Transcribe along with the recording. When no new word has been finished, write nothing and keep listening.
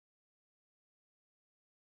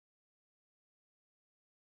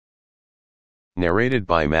Narrated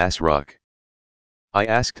by Masruq. I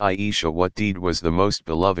asked Aisha what deed was the most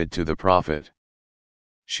beloved to the Prophet.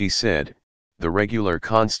 She said, the regular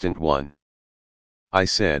constant one. I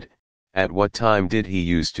said, at what time did he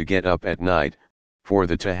use to get up at night, for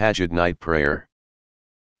the tahajjud night prayer?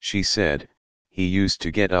 She said, he used to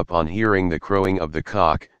get up on hearing the crowing of the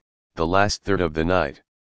cock, the last third of the night.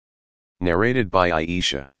 Narrated by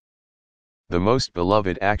Aisha. The most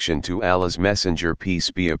beloved action to Allah's Messenger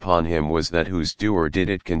peace be upon him was that whose doer did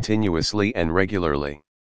it continuously and regularly.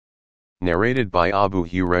 Narrated by Abu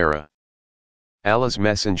Huraira. Allah's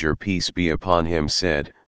Messenger peace be upon him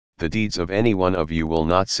said, the deeds of any one of you will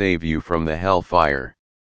not save you from the hell fire.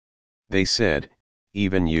 They said,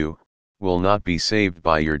 even you, will not be saved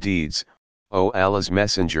by your deeds, O Allah's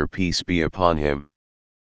Messenger peace be upon him.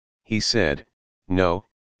 He said, no,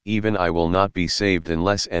 even I will not be saved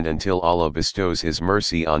unless and until Allah bestows His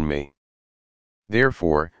mercy on me.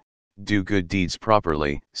 Therefore, do good deeds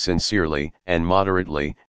properly, sincerely, and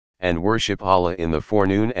moderately, and worship Allah in the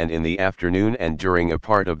forenoon and in the afternoon and during a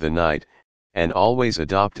part of the night, and always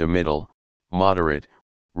adopt a middle, moderate,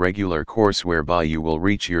 regular course whereby you will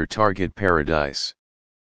reach your target paradise.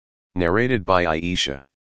 Narrated by Aisha.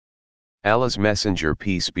 Allah's Messenger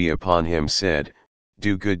peace be upon him said,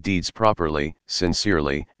 do good deeds properly,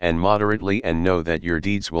 sincerely, and moderately, and know that your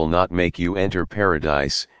deeds will not make you enter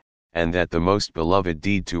paradise, and that the most beloved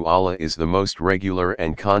deed to Allah is the most regular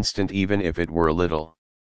and constant even if it were little.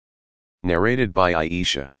 Narrated by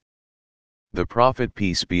Aisha. The Prophet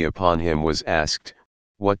peace be upon him was asked,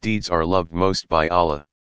 what deeds are loved most by Allah?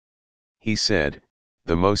 He said,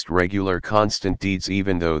 the most regular constant deeds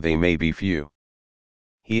even though they may be few.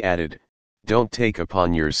 He added, don't take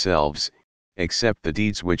upon yourselves, except the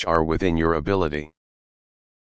deeds which are within your ability.